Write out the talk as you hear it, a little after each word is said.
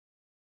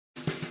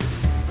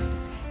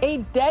a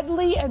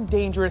deadly and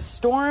dangerous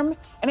storm,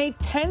 and a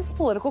tense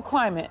political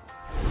climate.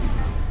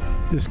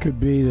 This could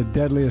be the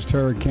deadliest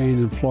hurricane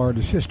in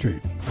Florida's history.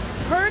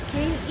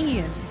 Hurricane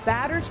Ian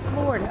batters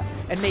Florida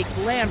and makes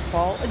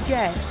landfall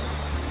again.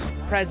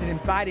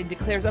 President Biden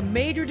declares a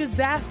major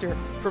disaster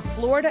for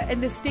Florida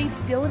and the state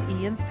still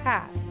in Ian's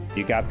path.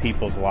 You got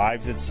people's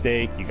lives at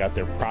stake. You got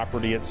their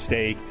property at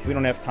stake. We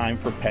don't have time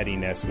for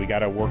pettiness. We got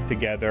to work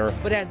together.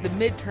 But as the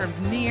midterms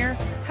near,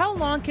 how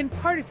long can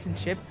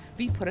partisanship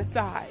be put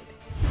aside?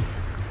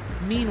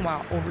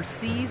 Meanwhile,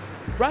 overseas,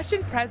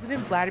 Russian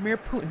President Vladimir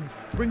Putin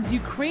brings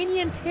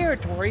Ukrainian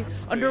territory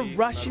under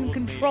Russian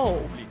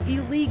control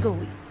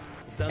illegally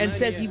and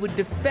says he would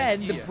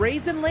defend the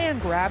brazen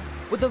land grab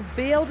with a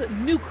veiled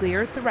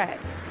nuclear threat.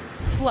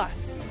 Plus,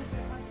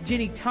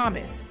 Ginny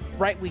Thomas,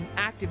 right-wing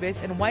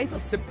activist and wife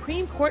of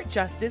Supreme Court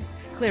Justice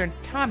Clarence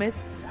Thomas,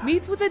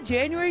 meets with the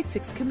January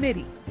 6th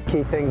committee.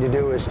 Key thing to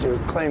do is to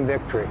claim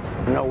victory.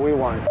 No, we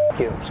won. F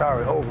you.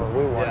 Sorry, over.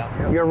 We won.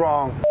 Yeah. You're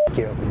wrong. F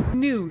you.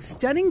 New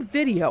stunning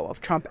video of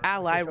Trump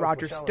ally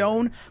Roger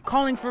Stone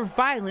calling for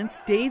violence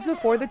days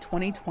before the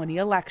 2020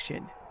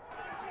 election.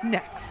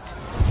 Next.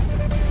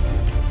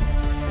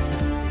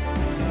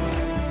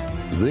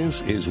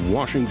 This is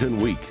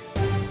Washington Week.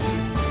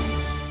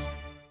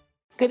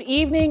 Good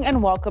evening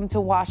and welcome to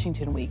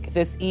Washington Week.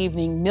 This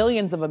evening,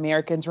 millions of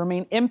Americans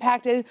remain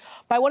impacted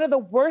by one of the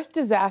worst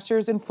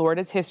disasters in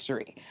Florida's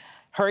history.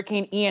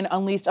 Hurricane Ian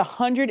unleashed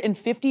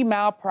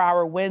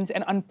 150-mile-per-hour winds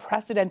and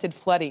unprecedented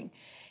flooding.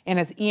 And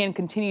as Ian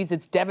continues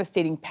its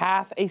devastating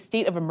path, a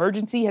state of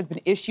emergency has been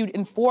issued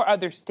in 4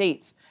 other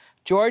states: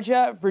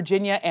 Georgia,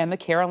 Virginia, and the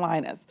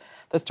Carolinas.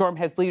 The storm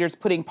has leaders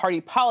putting party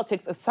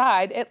politics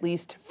aside, at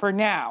least for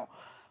now.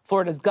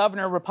 Florida's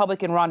Governor,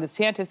 Republican Ron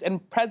DeSantis,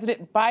 and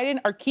President Biden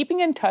are keeping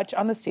in touch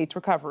on the state's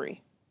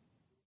recovery.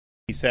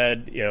 He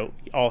said,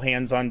 all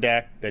hands on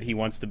deck, that he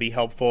wants to be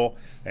helpful.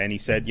 And he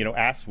said,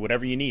 ask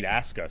whatever you need,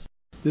 ask us.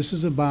 This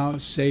is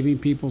about saving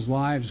people's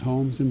lives,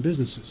 homes, and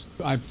businesses.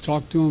 I've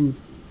talked to him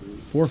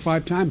 4 or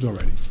 5 times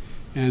already,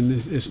 and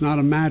it's not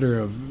a matter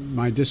of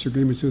my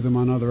disagreements with him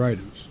on other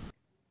items.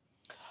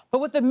 But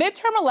with the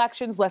midterm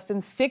elections less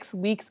than 6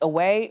 weeks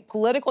away,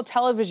 political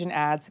television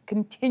ads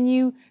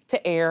continue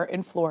to air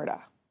in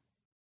Florida.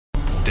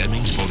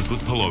 Demings voted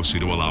with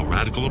Pelosi to allow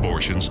radical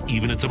abortions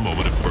even at the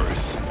moment of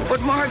birth. But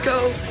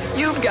Marco,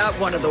 you've got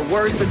one of the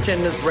worst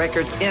attendance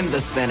records in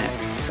the Senate.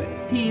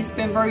 He's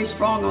been very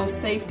strong on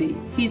safety.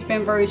 He's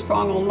been very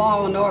strong on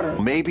law and order.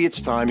 Maybe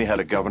it's time you had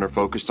a governor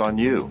focused on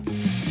you.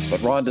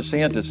 But Ron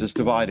DeSantis is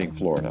dividing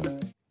Florida.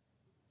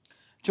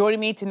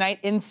 Joining me tonight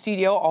in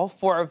studio, all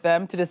 4 of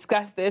them, to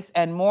discuss this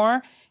and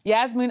more,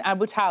 Yasmin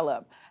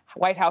Abutaleb,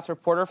 White House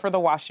reporter for The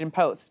Washington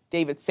Post;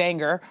 David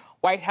Sanger,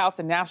 White House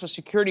and national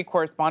security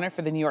correspondent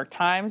for The New York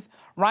Times;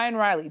 Ryan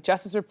Riley,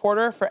 justice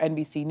reporter for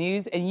NBC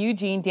News; and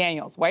Eugene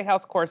Daniels, White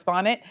House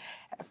correspondent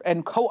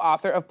and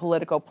co-author of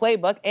Politico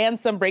Playbook. And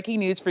some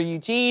breaking news for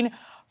Eugene.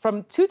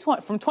 From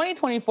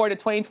 2024 to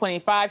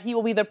 2025, he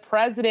will be the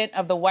president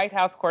of the White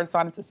House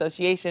Correspondents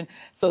Association.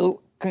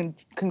 So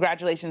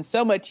congratulations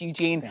so much,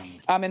 Eugene.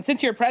 And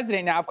since you're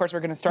president now, of course, we're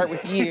going to start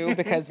with you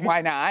because why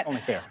not?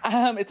 Only fair.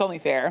 It's only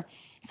fair.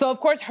 So,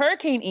 of course,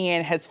 Hurricane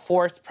Ian has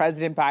forced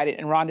President Biden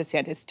and Ron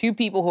DeSantis, 2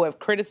 people who have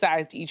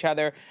criticized each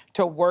other,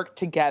 to work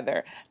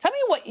together. Tell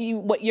me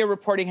what your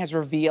reporting has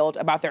revealed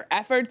about their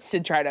efforts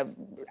to try to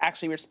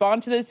actually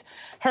respond to this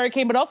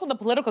hurricane, but also the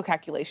political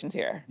calculations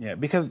here. Yeah,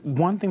 because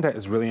one thing that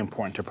is really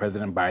important to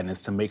President Biden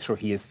is to make sure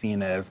he is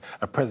seen as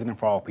a president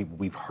for all people.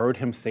 We've heard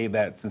him say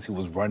that since he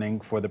was running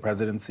for the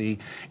presidency.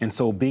 And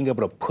so being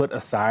able to put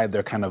aside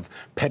their kind of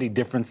petty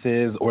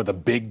differences or the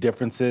big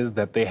differences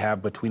that they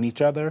have between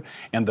each other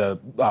and the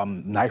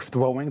knife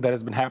throwing that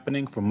has been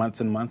happening for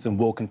months and months and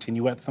will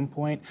continue at some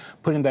point,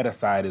 putting that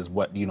aside is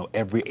what,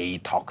 every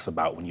aide talks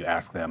about when you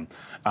ask them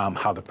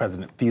how the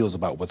president feels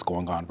about what's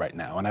going on right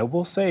now. And I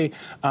will say,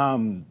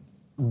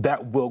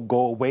 that will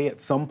go away at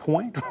some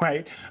point,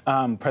 right?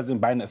 President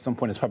Biden at some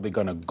point is probably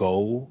going to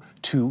go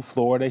to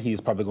Florida.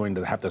 He's probably going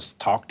to have to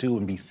talk to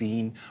and be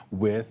seen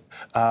with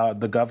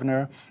the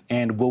governor.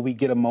 And will we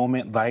get a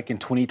moment like in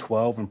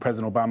 2012 when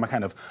President Obama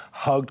kind of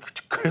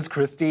hugged Chris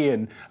Christie,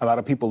 and a lot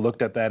of people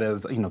looked at that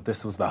as,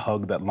 this was the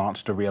hug that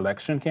launched a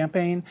re-election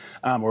campaign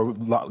or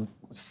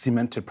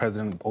cemented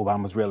President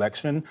Obama's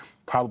re-election?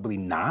 Probably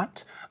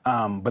not.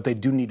 But they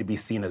do need to be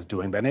seen as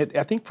doing that. And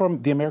I think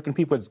from the American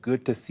people, it's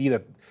good to see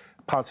that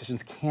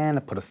politicians can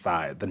put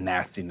aside the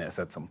nastiness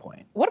at some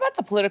point. What about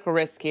the political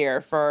risk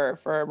here for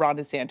Ron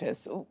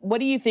DeSantis? What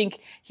do you think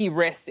he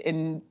risks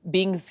in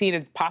being seen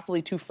as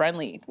possibly too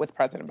friendly with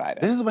President Biden?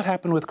 This is what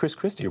happened with Chris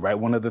Christie, right?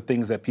 One of the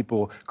things that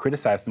people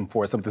criticized him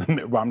for, something that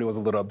Mitt Romney was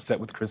a little upset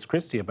with Chris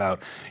Christie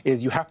about,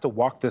 is you have to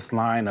walk this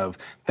line of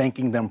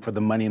thanking them for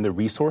the money and the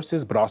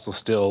resources, but also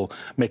still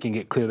making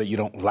it clear that you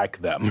don't like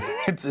them.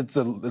 It's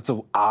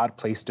an odd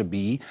place to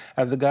be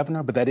as a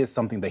governor, but that is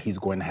something that he's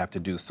going to have to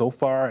do. So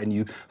far, and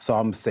you saw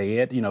saw him say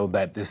it,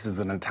 that this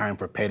isn't a time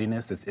for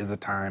pettiness. This is a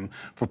time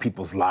for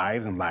people's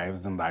lives, and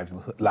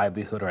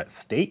livelihood are at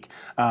stake.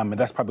 And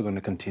that's probably going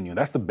to continue.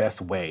 That's the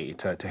best way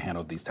to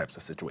handle these types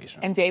of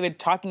situations. And David,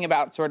 talking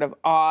about sort of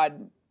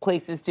odd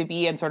places to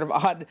be and sort of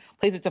odd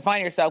places to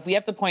find yourself, we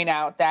have to point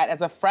out that as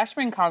a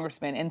freshman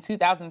congressman in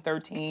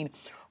 2013,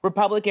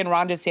 Republican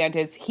Ron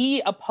DeSantis, he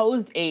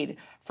opposed aid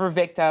for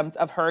victims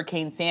of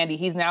Hurricane Sandy.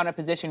 He's now in a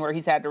position where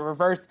he's had to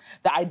reverse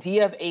the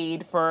idea of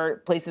aid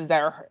for places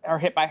that are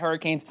hit by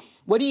hurricanes.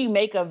 What do you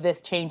make of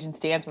this change in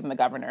stance from the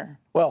governor?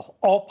 Well,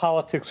 all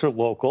politics are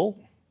local.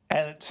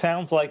 And it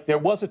sounds like there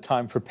was a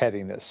time for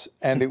pettiness,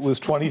 and it was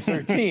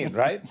 2013,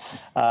 right?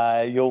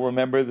 You'll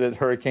remember that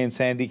Hurricane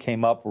Sandy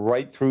came up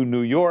right through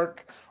New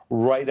York,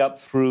 right up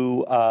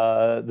through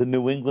the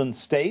New England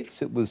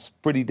states. It was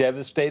pretty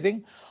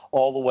devastating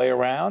all the way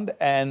around,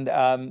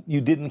 and you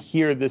didn't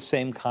hear the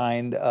same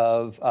kind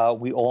of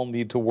we all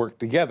need to work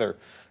together.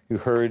 You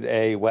heard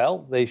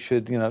they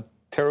should,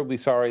 terribly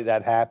sorry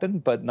that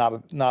happened, but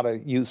not a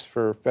use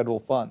for federal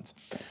funds.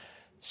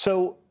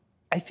 So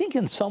I think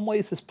in some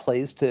ways this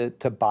plays to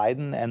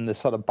Biden and the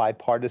sort of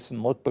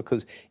bipartisan look,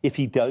 because if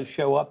he does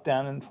show up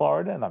down in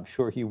Florida, and I'm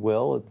sure he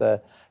will,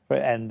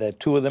 and the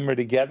two of them are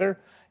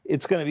together,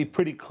 it's going to be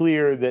pretty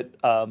clear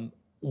that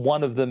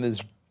one of them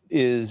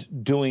is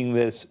doing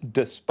this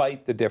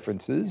despite the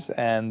differences,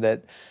 and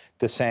that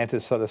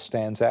DeSantis sort of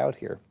stands out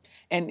here.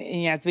 And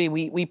Yasmeen,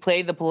 we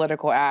play the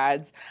political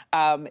ads.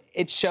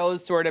 It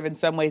shows sort of in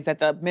some ways that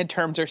the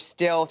midterms are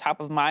still top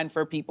of mind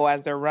for people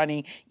as they're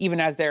running, even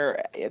as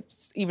they're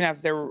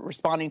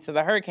responding to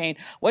the hurricane.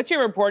 What's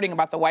your reporting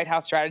about the White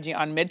House strategy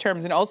on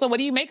midterms? And also, what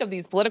do you make of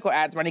these political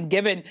ads running,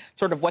 given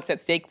sort of what's at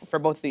stake for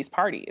both of these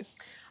parties?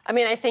 I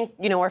mean, I think,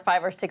 we're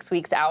 5 or 6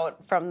 weeks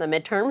out from the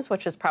midterms,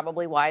 which is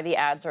probably why the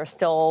ads are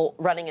still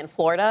running in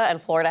Florida. And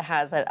Florida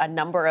has a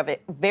number of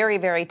very,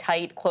 very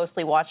tight,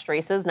 closely watched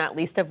races, not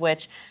least of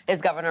which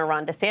is Governor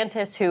Ron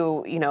DeSantis,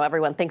 who,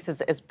 everyone thinks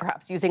is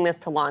perhaps using this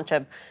to launch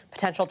a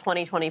potential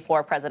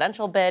 2024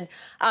 presidential bid.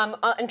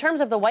 In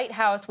terms of the White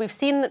House, we've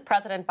seen that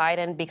President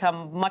Biden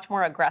become much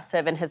more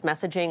aggressive in his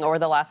messaging over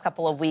the last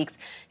couple of weeks.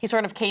 He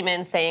sort of came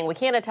in saying, we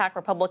can't attack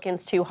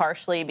Republicans too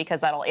harshly because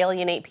that'll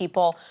alienate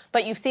people.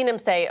 But you've seen him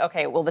say,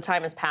 okay, well, the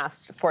time has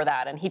passed for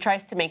that. And he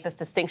tries to make this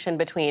distinction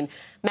between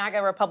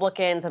MAGA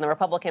Republicans and the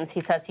Republicans he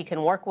says he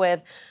can work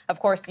with. Of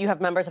course, you have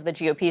members of the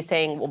GOP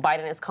saying, well,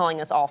 Biden is calling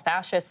us all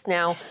fascists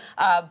now.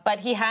 But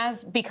he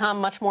has become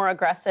much more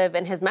aggressive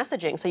in his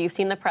messaging. So you've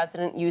seen the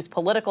president use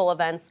political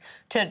events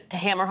to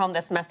hammer home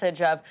this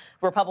message of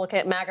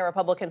MAGA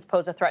Republicans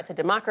pose a threat to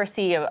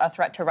democracy, a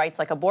threat to rights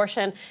like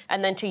abortion,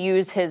 and then to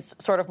use his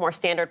sort of more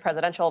standard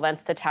presidential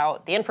events to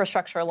tout the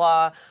infrastructure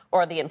law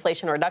or the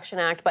Inflation Reduction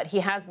Act. But he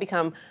has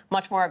become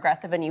much more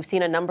aggressive, and you've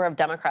seen a number of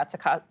Democrats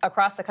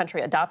across the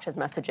country adopt his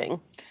messaging.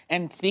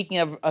 And speaking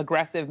of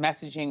aggressive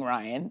messaging,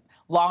 Ryan,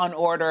 law and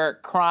order,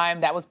 crime,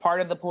 that was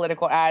part of the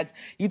political ads.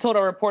 You told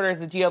our reporters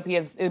the GOP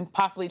is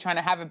possibly trying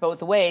to have it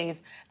both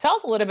ways. Tell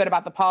us a little bit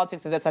about the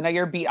politics of this. I know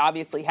your beat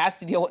obviously has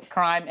to deal with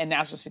crime and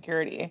national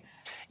security.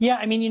 Yeah,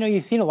 I mean,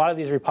 you've seen a lot of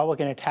these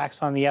Republican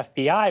attacks on the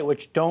FBI,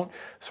 which don't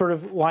sort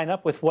of line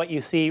up with what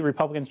you see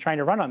Republicans trying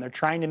to run on. They're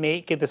trying to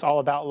make this all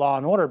about law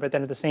and order, but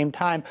then at the same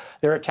time,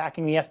 they're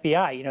attacking the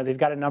FBI. They've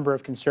got a number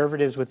of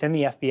conservatives within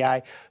the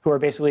FBI who are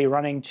basically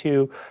running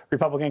to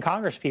Republican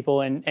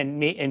congresspeople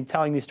and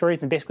telling these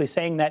stories and basically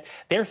saying that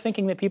they're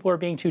thinking that people are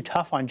being too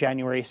tough on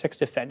January 6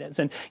 defendants.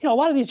 And, a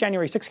lot of these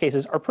January 6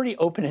 cases are pretty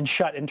open and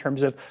shut in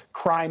terms of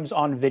crimes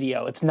on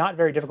video. It's not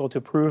very difficult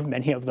to prove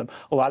many of them.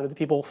 A lot of the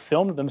people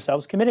filmed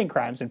themselves committing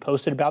crimes and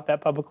posted about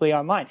that publicly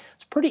online.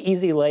 It's pretty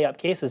easy layup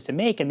cases to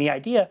make, and the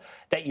idea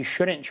that you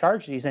shouldn't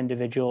charge these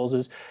individuals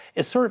is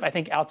sort of, I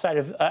think, outside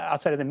of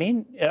the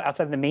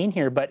main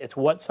here. But it's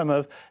what some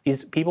of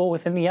these people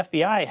within the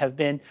FBI have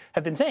been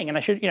saying. And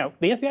the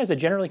FBI is a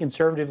generally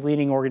conservative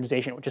leaning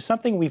organization, which is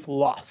something we've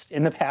lost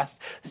in the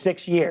past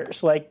 6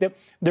 years.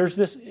 There's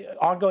this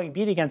ongoing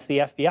beat against the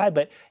FBI,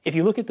 but if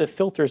you look at the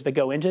filters that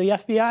go into the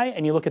FBI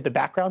and you look at the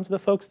backgrounds of the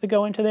folks that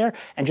go into there,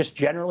 and just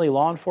generally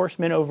law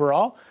enforcement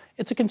overall,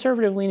 it's a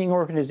conservative-leaning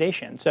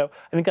organization. So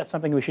I think that's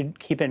something we should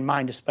keep in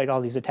mind, despite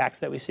all these attacks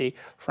that we see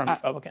from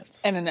Republicans.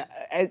 And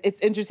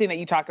it's interesting that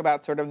you talk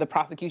about sort of the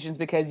prosecutions,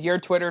 because your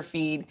Twitter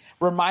feed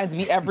reminds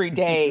me every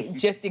day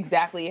just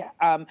exactly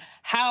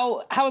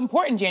how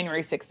important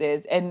January 6th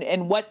is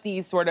and what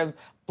these sort of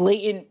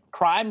blatant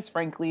crimes,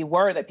 frankly,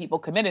 were that people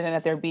committed and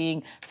that they're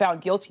being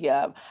found guilty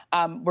of.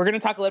 We're going to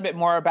talk a little bit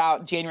more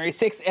about January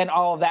 6th and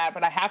all of that,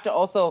 but I have to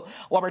also,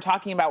 while we're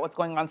talking about what's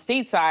going on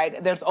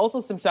stateside, there's also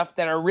some stuff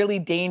that are really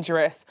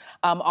dangerous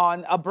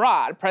on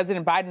abroad.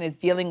 President Biden is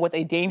dealing with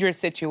a dangerous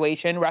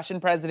situation. Russian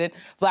President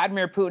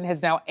Vladimir Putin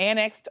has now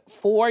annexed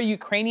 4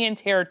 Ukrainian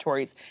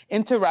territories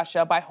into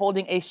Russia by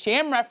holding a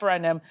sham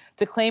referendum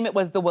to claim it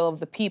was the will of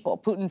the people.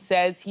 Putin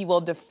says he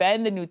will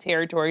defend the new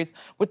territories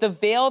with the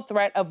veiled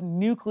threat of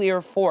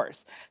nuclear force.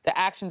 force. The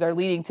actions are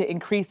leading to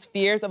increased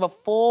fears of a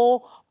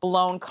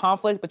full-blown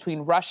conflict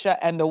between Russia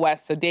and the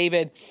West. So,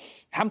 David,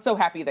 I'm so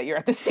happy that you're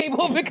at this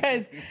table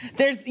because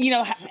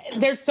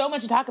there's so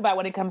much to talk about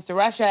when it comes to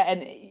Russia.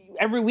 And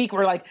every week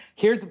we're like,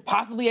 here's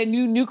possibly a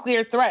new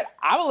nuclear threat.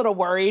 I'm a little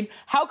worried.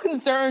 How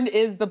concerned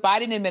is the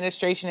Biden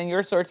administration and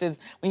your sources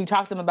when you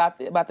talk to them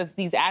about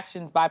these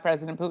actions by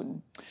President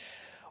Putin?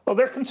 Well,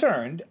 they're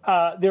concerned.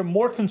 They're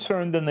more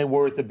concerned than they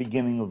were at the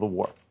beginning of the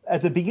war.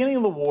 At the beginning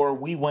of the war,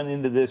 we went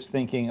into this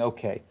thinking,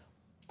 okay,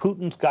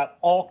 Putin's got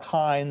all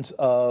kinds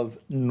of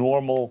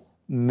normal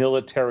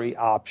military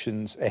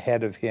options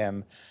ahead of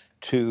him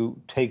to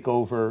take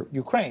over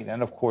Ukraine.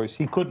 And of course,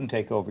 he couldn't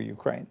take over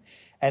Ukraine.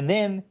 And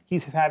then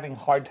he's having a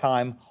hard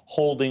time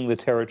holding the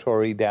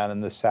territory down in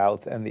the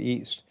south and the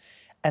east.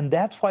 And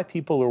that's why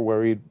people are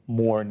worried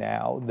more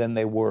now than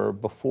they were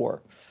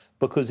before.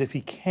 Because if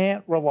he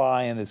can't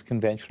rely on his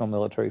conventional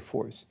military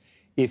force,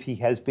 if he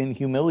has been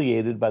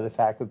humiliated by the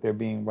fact that they're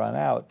being run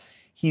out,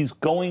 he's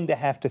going to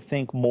have to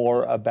think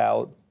more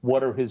about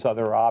what are his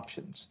other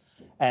options.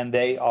 And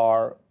they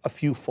are a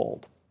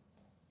fewfold.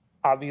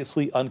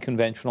 Obviously,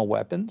 unconventional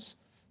weapons,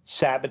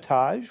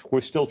 sabotage.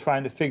 We're still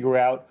trying to figure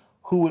out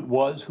who it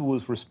was who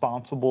was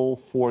responsible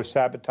for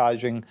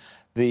sabotaging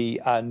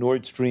the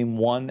Nord Stream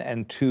 1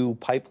 and 2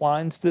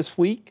 pipelines this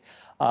week.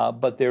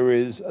 But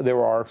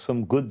there are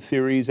some good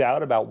theories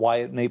out about why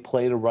it may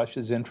play to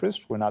Russia's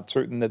interest. We're not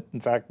certain that, in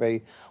fact,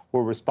 they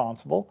were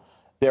responsible.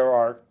 There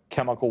are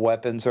chemical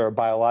weapons, there are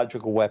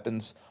biological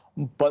weapons.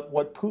 But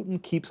what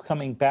Putin keeps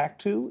coming back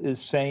to is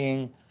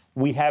saying,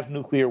 we have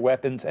nuclear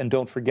weapons and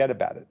don't forget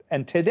about it.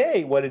 And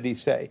today, what did he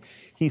say?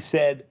 He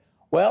said,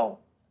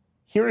 well,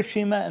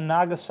 Hiroshima and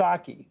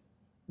Nagasaki,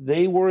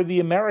 they were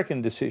the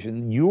American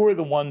decision. You were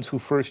the ones who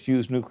first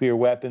used nuclear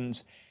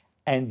weapons,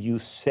 and you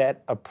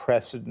set a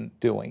precedent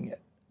doing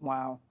it.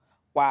 Wow.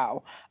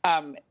 Wow.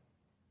 I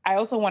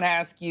also want to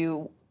ask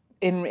you,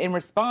 in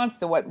response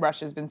to what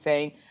Russia's been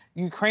saying,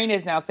 Ukraine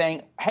is now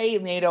saying, hey,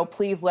 NATO,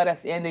 please let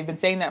us in. They've been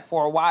saying that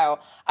for a while.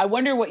 I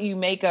wonder what you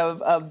make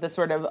of the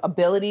sort of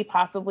ability,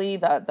 possibly,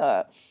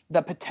 the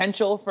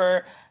potential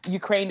for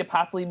Ukraine to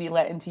possibly be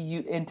let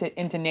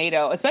into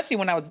NATO, especially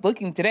when I was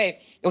looking today.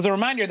 It was a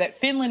reminder that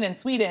Finland and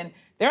Sweden,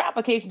 their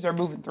applications are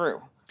moving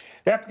through.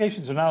 The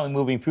applications are not only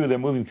moving through, they're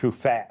moving through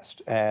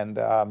fast. And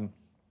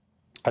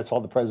I saw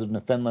the president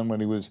of Finland when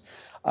he was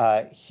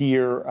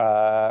here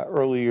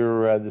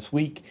earlier this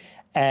week.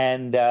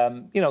 And,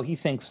 he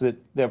thinks that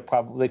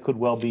they could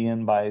well be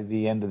in by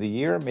the end of the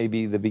year,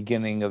 maybe the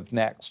beginning of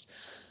next.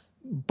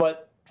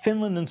 But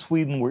Finland and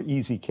Sweden were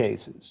easy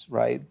cases,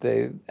 right?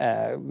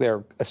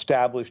 They're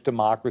established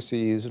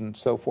democracies and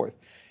so forth.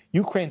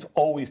 Ukraine's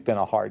always been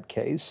a hard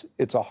case.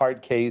 It's a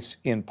hard case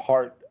in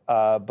part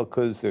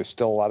because there's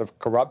still a lot of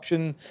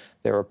corruption.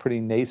 They're a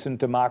pretty nascent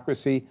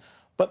democracy.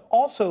 But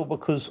also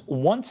because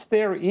once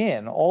they're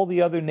in, all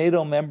the other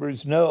NATO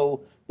members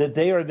know that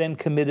they are then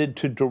committed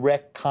to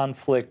direct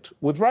conflict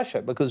with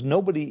Russia, because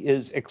nobody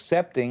is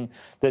accepting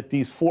that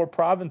these 4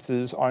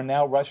 provinces are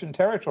now Russian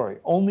territory.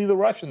 Only the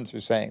Russians are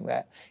saying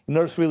that. You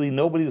notice really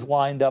nobody's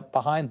lined up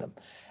behind them.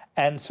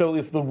 And so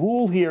if the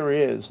rule here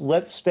is,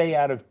 let's stay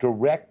out of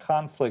direct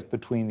conflict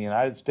between the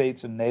United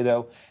States and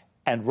NATO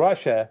and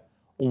Russia,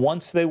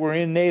 once they were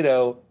in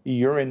NATO,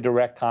 you're in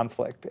direct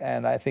conflict.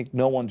 And I think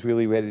no one's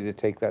really ready to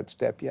take that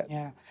step yet.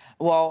 Yeah.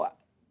 Well,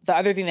 the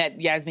other thing that,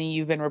 Yasmeen,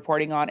 you've been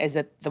reporting on is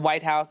that the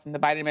White House and the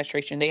Biden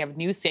administration, they have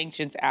new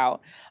sanctions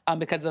out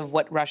because of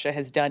what Russia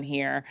has done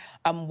here.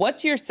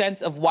 What's your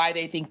sense of why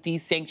they think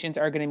these sanctions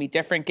are going to be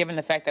different, given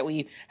the fact that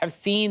we have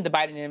seen the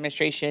Biden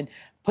administration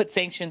put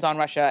sanctions on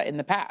Russia in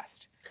the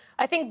past?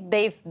 I think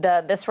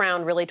this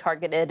round really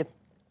targeted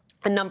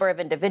a number of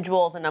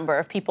individuals, a number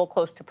of people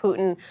close to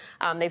Putin.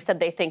 They've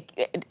said they think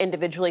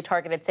individually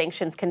targeted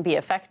sanctions can be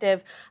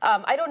effective.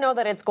 I don't know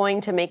that it's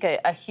going to make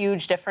a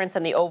huge difference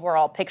in the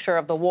overall picture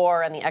of the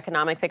war and the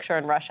economic picture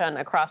in Russia and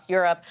across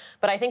Europe,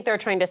 but I think they're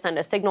trying to send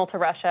a signal to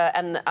Russia.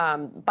 And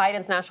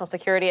Biden's national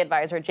security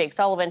advisor, Jake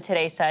Sullivan,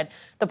 today said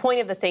the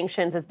point of the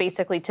sanctions is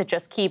basically to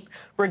just keep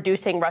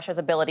reducing Russia's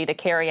ability to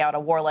carry out a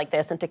war like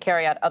this and to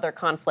carry out other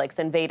conflicts,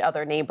 invade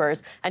other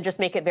neighbors, and just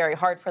make it very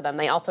hard for them.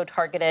 They also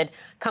targeted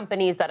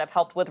companies that have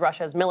helped with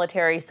Russia's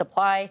military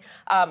supply.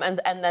 And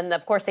then,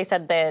 of course, they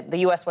said that the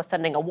U.S. was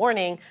sending a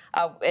warning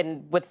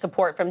with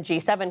support from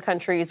G7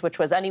 countries, which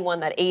was anyone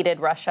that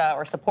aided Russia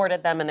or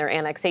supported them in their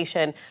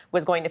annexation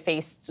was going to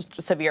face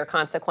severe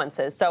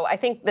consequences. So I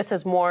think this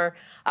is more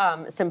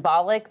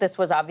symbolic. This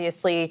was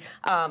obviously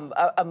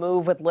a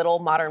move with little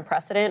modern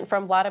precedent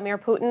from Vladimir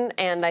Putin.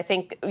 And I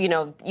think,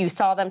 you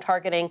saw them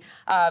targeting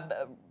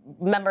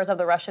members of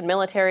the Russian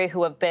military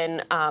who have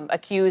been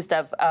accused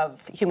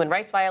of human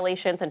rights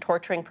violations and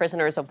torturing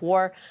prisoners of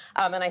war.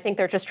 And I think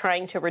they're just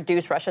trying to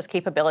reduce Russia's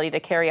capability to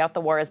carry out the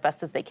war as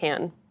best as they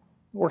can.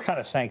 We're kind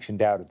of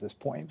sanctioned out at this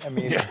point. I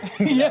mean, I was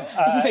going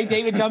to say,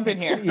 David, jump in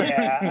here.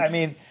 Yeah, I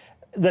mean,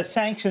 The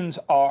sanctions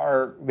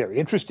are very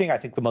interesting. I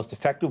think the most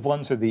effective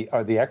ones are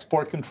the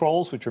export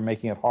controls, which are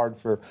making it hard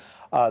for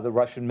the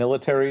Russian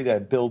military to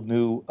build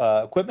new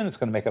equipment. It's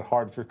going to make it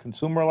hard for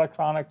consumer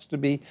electronics to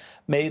be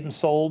made and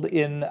sold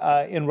in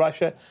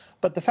Russia.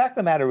 But the fact of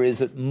the matter is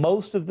that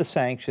most of the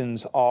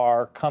sanctions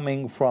are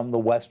coming from the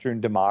Western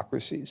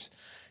democracies.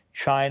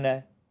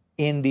 China,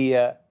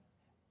 India,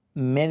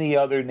 many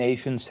other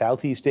nations,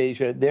 Southeast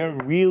Asia, they're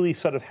really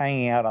sort of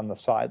hanging out on the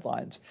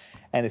sidelines.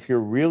 And if you're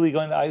really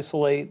going to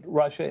isolate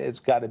Russia, it's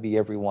got to be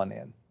everyone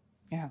in.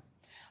 Yeah.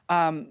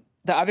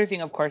 The other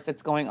thing, of course,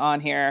 that's going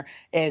on here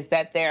is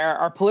that there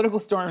are political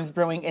storms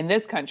brewing in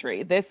this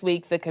country. This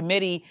week, the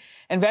committee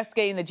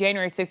investigating the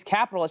January 6th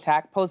Capitol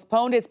attack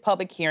postponed its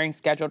public hearing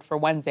scheduled for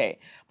Wednesday.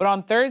 But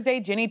on Thursday,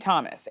 Ginny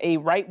Thomas, a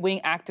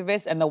right-wing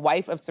activist and the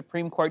wife of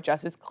Supreme Court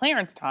Justice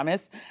Clarence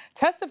Thomas,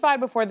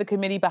 testified before the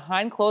committee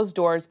behind closed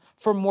doors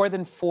for more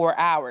than 4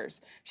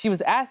 hours. She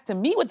was asked to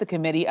meet with the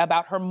committee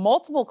about her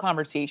multiple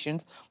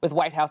conversations with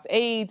White House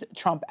aides,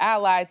 Trump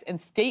allies, and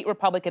state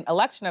Republican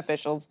election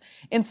officials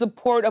in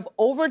support of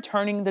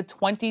overturning the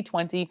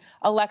 2020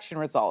 election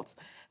results.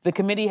 The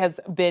committee has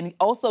been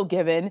also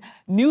given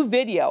new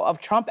video of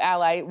Trump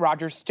ally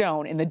Roger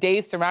Stone. In the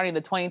days surrounding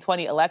the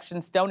 2020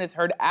 election, Stone is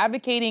heard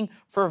advocating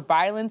for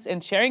violence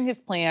and sharing his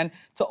plan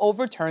to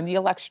overturn the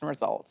election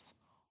results.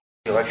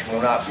 The election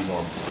will not be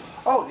normal.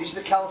 Oh, these are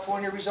the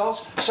California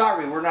results?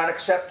 Sorry, we're not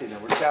accepting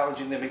them. We're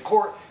challenging them in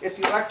court. If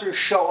the electors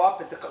show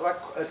up at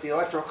the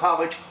Electoral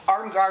College,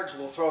 armed guards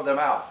will throw them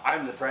out.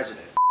 I'm the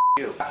president.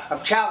 You.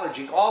 I'm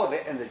challenging all of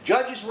it, and the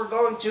judges we're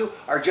going to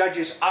are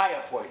judges I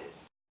appointed.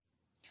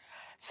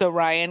 So,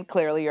 Ryan,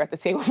 clearly you're at the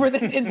table for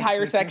this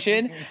entire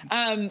section.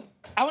 I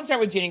want to start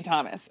with Ginny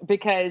Thomas,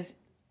 because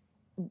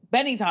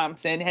Benny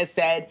Thompson has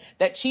said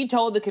that she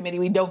told the committee,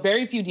 we know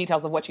very few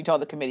details of what she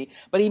told the committee,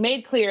 but he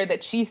made clear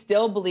that she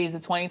still believes the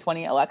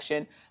 2020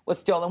 election was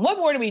stolen. What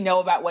more do we know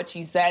about what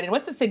she said, and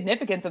what's the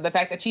significance of the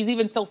fact that she's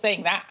even still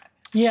saying that?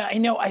 Yeah, I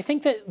know. I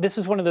think that this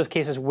is one of those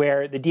cases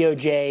where the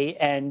DOJ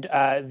and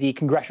the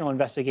congressional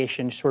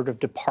investigation sort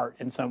of depart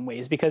in some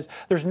ways, because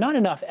there's not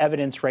enough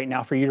evidence right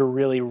now for you to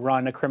really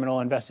run a criminal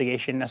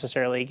investigation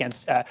necessarily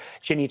against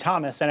Ginny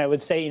Thomas. And I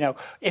would say,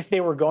 if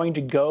they were going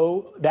to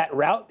go that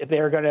route, if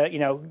they were going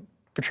to,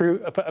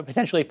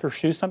 potentially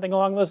pursue something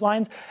along those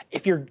lines,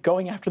 if you're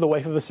going after the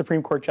wife of a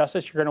Supreme Court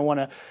justice, you're going to want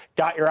to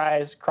dot your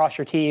I's, cross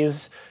your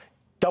T's,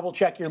 double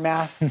check your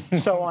math,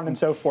 so on and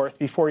so forth,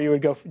 before you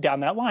would go down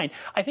that line.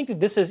 I think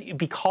that this is,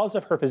 because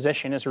of her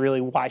position, is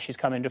really why she's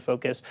come into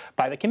focus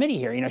by the committee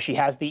here. She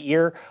has the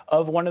ear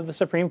of one of the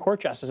Supreme Court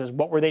justices.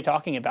 What were they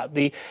talking about?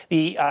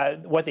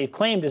 What they've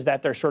claimed is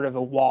that there's sort of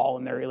a wall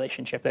in their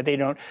relationship, that they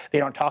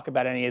don't talk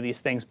about any of these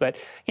things. But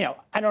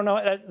I don't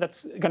know.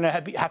 That's going to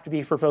have to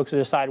be for folks to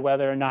decide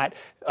whether or not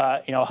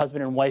a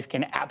husband and wife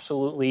can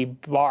absolutely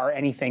bar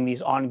anything,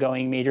 these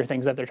ongoing major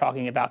things that they're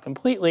talking about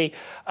completely.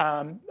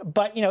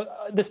 But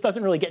this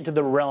doesn't really get into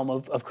the realm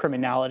of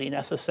criminality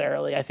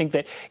necessarily. I think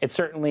that it's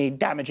certainly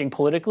damaging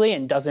politically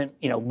and doesn't,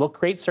 look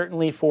great,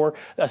 certainly for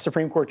a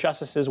Supreme Court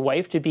justice's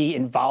wife to be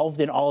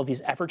involved in all of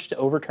these efforts to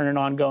overturn an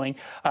ongoing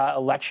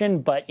election.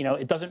 But,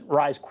 it doesn't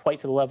rise quite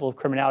to the level of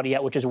criminality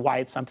yet, which is why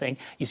it's something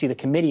you see the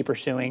committee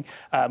pursuing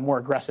more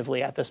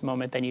aggressively at this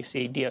moment than you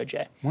see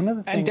DOJ. One of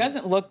the things, and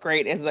doesn't look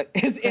great is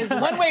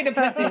one way to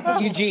put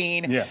this,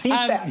 Eugene. Yes.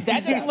 That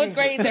doesn't look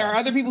great. There are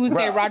other people who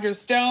say Roger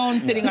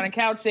Stone sitting on a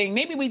couch saying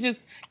maybe we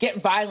just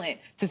get violent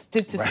to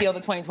steal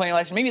the 2020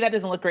 election. Maybe that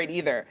doesn't look great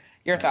either.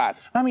 Your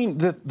thoughts? I mean,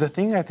 the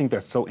thing I think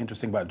that's so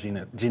interesting about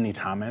Ginny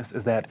Thomas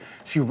is that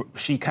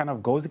she kind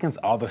of goes against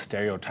all the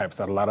stereotypes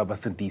that a lot of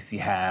us in D.C.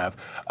 have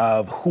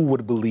of who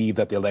would believe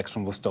that the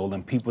election was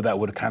stolen, people that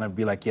would kind of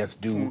be like, yes,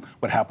 do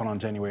what happened on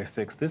January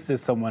 6th. This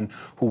is someone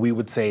who we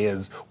would say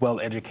is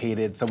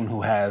well-educated, someone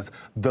who has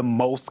the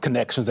most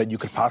connections that you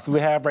could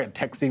possibly have, right?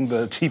 Texting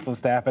the chief of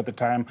staff at the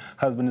time,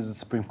 husband is a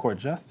Supreme Court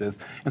justice.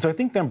 And so I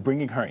think them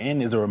bringing her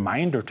in is a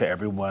reminder to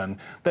everyone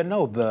that,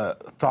 no, the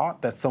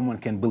thought that someone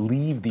can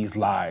believe these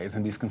lies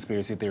and these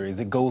conspiracy theories,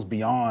 it goes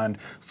beyond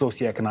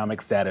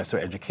socioeconomic status or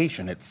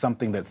education. It's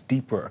something that's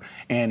deeper.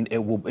 And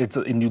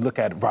and you look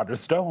at Roger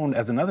Stone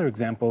as another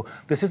example,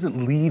 this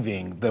isn't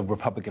leaving the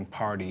Republican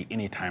Party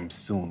anytime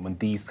soon when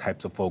these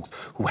types of folks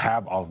who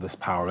have all of this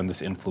power and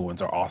this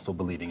influence are also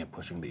believing and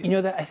pushing these.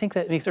 I think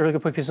that makes a really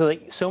good point,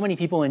 because so many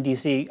people in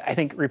D.C., I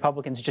think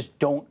Republicans just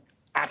don't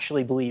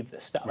actually believe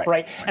this stuff,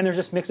 right? And there's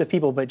this mix of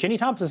people, but Ginny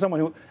Thomas is someone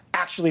who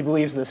actually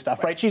believes this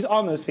stuff, right? She's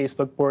on those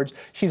Facebook boards.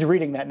 She's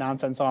reading that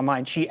nonsense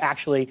online. She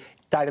actually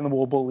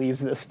dyed-in-the-wool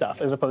believes this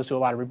stuff, as opposed to a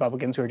lot of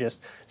Republicans who are just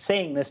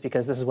saying this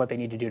because this is what they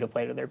need to do to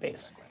play to their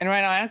base. And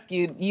Ryan, I'll ask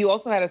you, you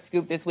also had a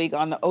scoop this week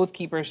on the Oath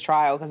Keepers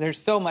trial, because there's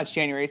so much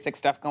January 6th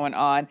stuff going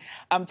on.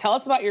 Tell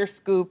us about your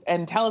scoop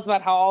and tell us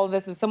about how all of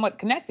this is somewhat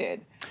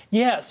connected.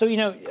 Yeah,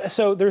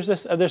 so there's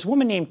this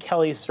woman named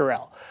Kelly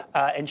Sorrell,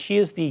 and she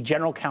is the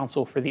general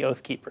counsel for the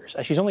Oath Keepers.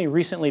 She's only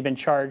recently been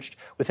charged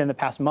within the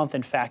past month,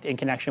 in fact, in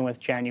connection with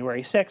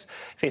January 6th.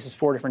 Faces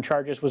 4 different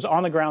charges. Was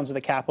on the grounds of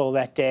the Capitol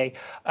that day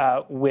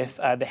with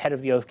the head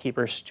of the Oath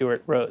Keepers,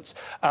 Stuart Rhodes.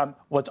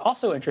 What's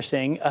also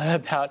interesting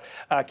about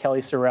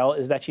Kelly Sorrell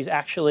is that she's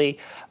actually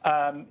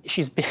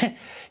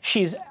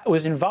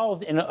was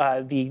involved in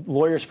the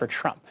Lawyers for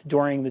Trump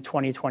during the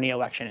 2020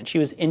 election, and she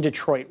was in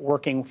Detroit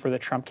working for the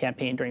Trump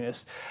campaign during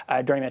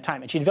that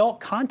time, and she developed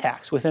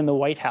contacts within the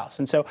White House.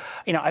 And so,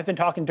 I've been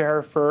talking to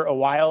her for a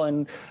while,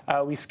 and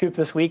we scooped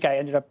this week. I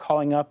ended up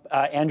calling up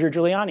Andrew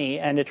Giuliani,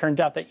 and it turned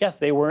out that yes,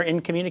 they were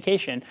in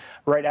communication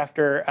right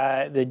after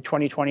the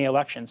 2020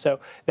 election. So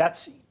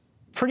that's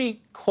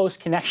pretty close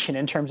connection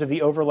in terms of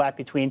the overlap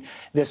between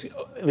this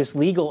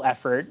legal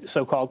effort,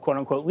 so-called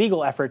quote-unquote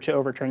legal effort to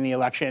overturn the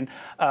election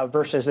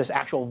versus this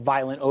actual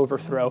violent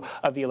overthrow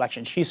of the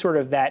election. She's sort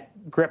of that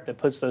grip that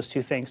puts those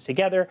two things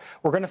together.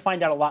 We're going to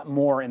find out a lot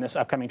more in this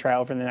upcoming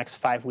trial over the next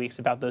 5 weeks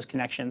about those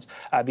connections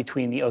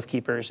between the Oath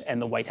Keepers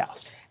and the White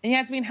House. And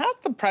Yasmeen, how's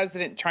the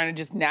president trying to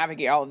just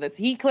navigate all of this?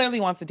 He clearly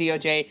wants the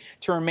DOJ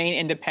to remain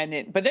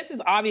independent, but this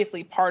is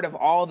obviously part of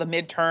all the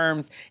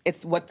midterms.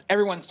 It's what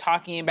everyone's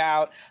talking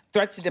about.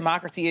 Threats to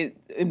democracy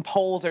in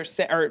polls or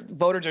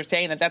voters are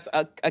saying that that's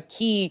a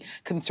key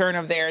concern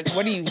of theirs.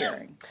 What are you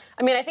hearing?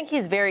 I mean, I think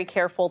he's very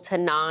careful to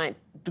not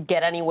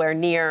get anywhere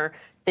near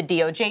the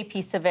DOJ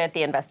piece of it,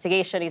 the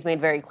investigation. He's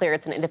made very clear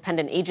it's an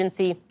independent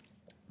agency.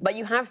 But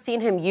you have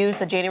seen him use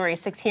the January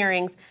 6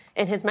 hearings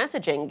in his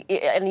messaging,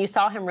 and you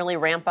saw him really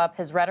ramp up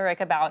his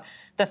rhetoric about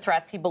the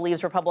threats he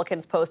believes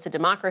Republicans pose to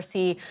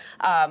democracy,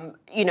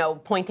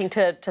 pointing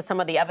to some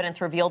of the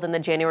evidence revealed in the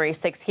January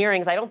 6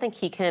 hearings. I don't think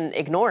he can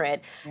ignore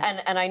it.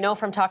 Yeah. And I know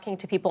from talking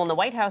to people in the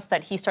White House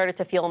that he started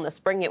to feel in the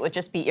spring it would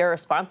just be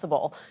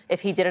irresponsible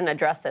if he didn't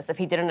address this, if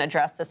he didn't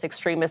address this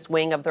extremist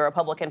wing of the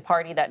Republican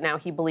Party that now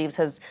he believes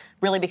has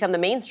really become the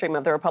mainstream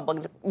of the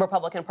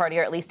Republican Party,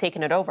 or at least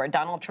taken it over.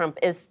 Donald Trump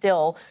is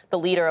still the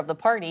leader of the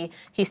party.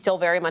 He still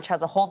very much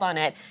has a hold on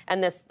it.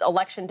 And this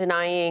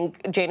election-denying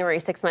January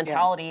 6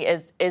 mentality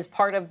is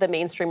part of the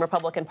mainstream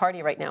Republican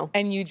Party right now.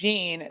 And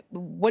Eugene,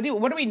 what do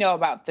we know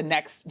about the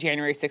next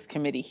January 6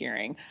 committee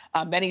hearing?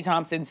 Benny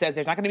Thompson says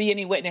there's not going to be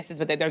any witnesses,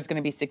 but that there's going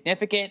to be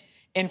significant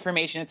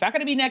information. It's not going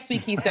to be next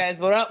week, he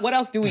says. What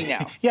else do we know?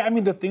 Yeah, I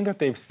mean, the thing that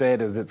they've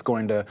said is it's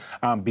going to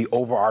be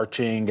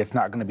overarching. It's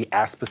not going to be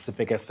as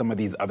specific as some of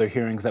these other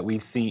hearings that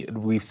we've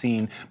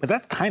seen. But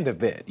that's kind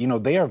of it.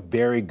 They are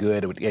very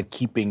good at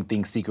keeping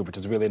things secret, which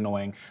is really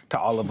annoying to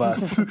all of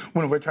us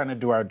when we're trying to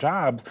do our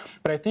jobs.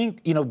 But I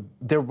think,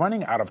 they're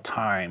running out of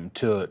time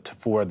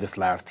for this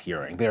last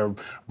hearing. They're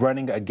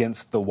running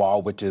against the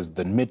wall, which is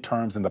the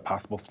midterms and the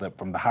possible flip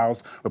from the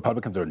House.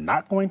 Republicans are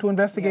not going to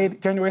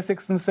investigate January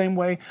 6th in the same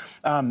way.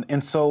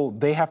 And so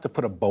they have to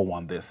put a bow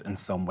on this in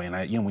some way. And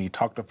when you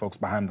talk to folks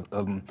behind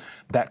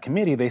that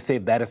committee, they say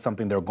that is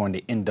something they're going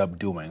to end up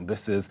doing.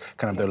 This is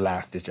kind of their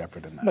last-ditch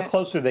effort in that. The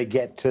closer they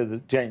get to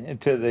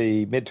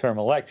the midterm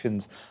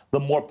elections, the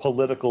more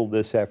political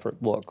this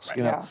effort looks.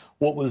 Right.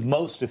 What was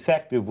most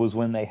effective was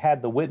when they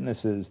had the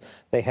witnesses.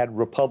 They had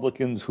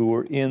Republicans who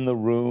were in the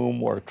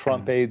room or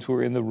Trump aides who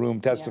were in the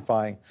room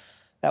testifying.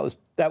 Yeah.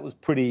 That was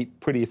pretty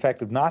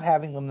effective. Not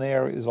having them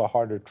there is a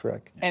harder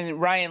trick. And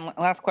Ryan,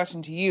 last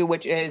question to you,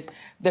 which is,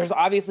 there's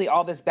obviously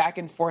all this back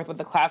and forth with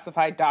the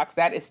classified docs.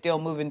 That is still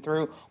moving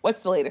through.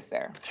 What's the latest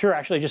there? Sure.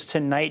 Actually, just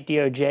tonight,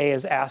 DOJ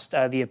has asked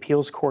the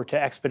appeals court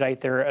to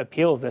expedite their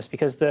appeal of this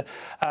because the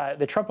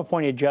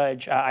Trump-appointed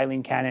judge,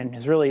 Eileen Cannon,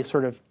 has really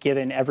sort of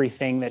given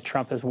everything that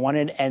Trump has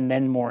wanted and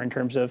then more in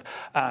terms of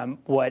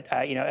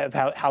of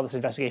how this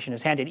investigation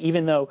is handled.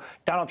 Even though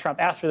Donald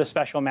Trump asked for the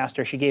special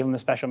master, she gave him the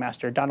special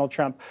master. Donald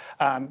Trump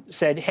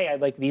said, hey, I'd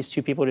like these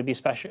two people to be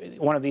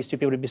one of these two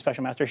people to be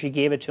special master. She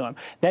gave it to him.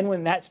 Then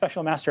when that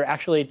special master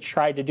actually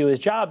tried to do his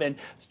job and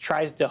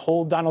tries to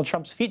hold Donald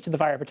Trump's feet to the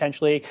fire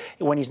potentially,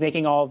 when he's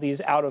making all of these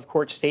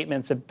out-of-court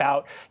statements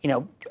about,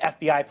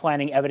 FBI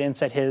planning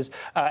evidence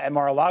at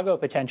Mar-a-Lago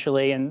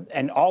potentially,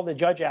 and all the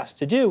judge asked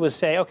to do was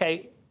say,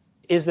 okay,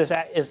 is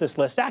this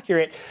list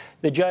accurate?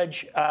 The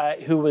judge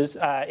who was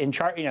in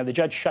charge, the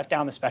judge shut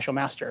down the special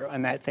master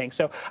on that thing.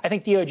 So I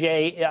think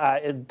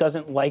DOJ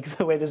doesn't like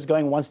the way this is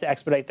going, wants to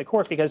expedite the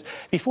court, because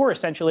before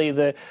essentially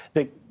the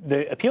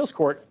appeals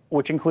court,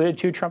 which included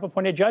 2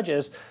 Trump-appointed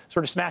judges,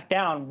 sort of smacked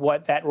down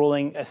what that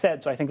ruling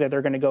said. So I think that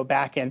they're going to go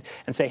back and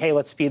say, hey,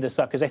 let's speed this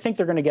up, because I think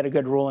they're going to get a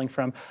good ruling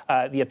from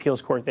the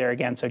appeals court there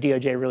again. So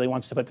DOJ really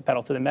wants to put the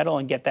pedal to the metal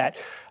and get that,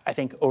 I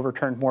think,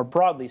 overturned more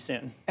broadly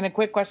soon. And a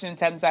quick question in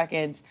 10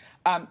 seconds.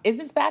 Is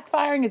this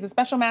backfiring? Is the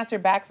special master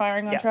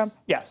backfiring on Trump?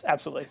 Yes,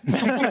 absolutely.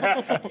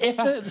 If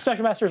the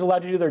special master is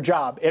allowed to do their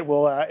job, it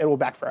will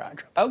backfire on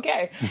Trump.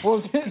 Okay.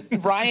 Well,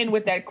 Ryan,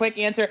 with that quick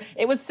answer,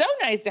 it was so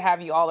nice to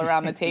have you all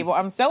around the table.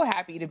 I'm so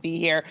happy to be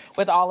here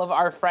with all of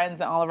our friends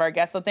and all of our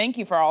guests. So thank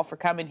you for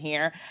coming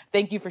here.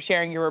 Thank you for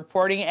sharing your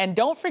reporting. And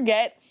don't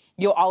forget,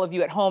 all of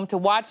you at home, to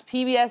watch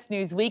PBS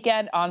News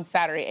Weekend on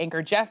Saturday.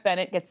 Anchor Jeff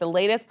Bennett gets the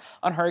latest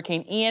on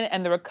Hurricane Ian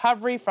and the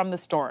recovery from the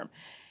storm.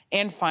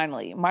 And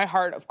finally, my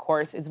heart, of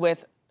course, is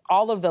with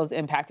all of those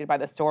impacted by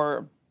the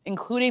storm,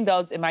 including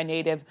those in my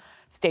native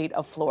state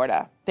of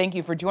Florida. Thank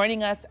you for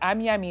joining us. I'm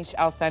Yamiche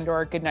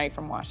Alcindor. Good night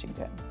from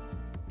Washington.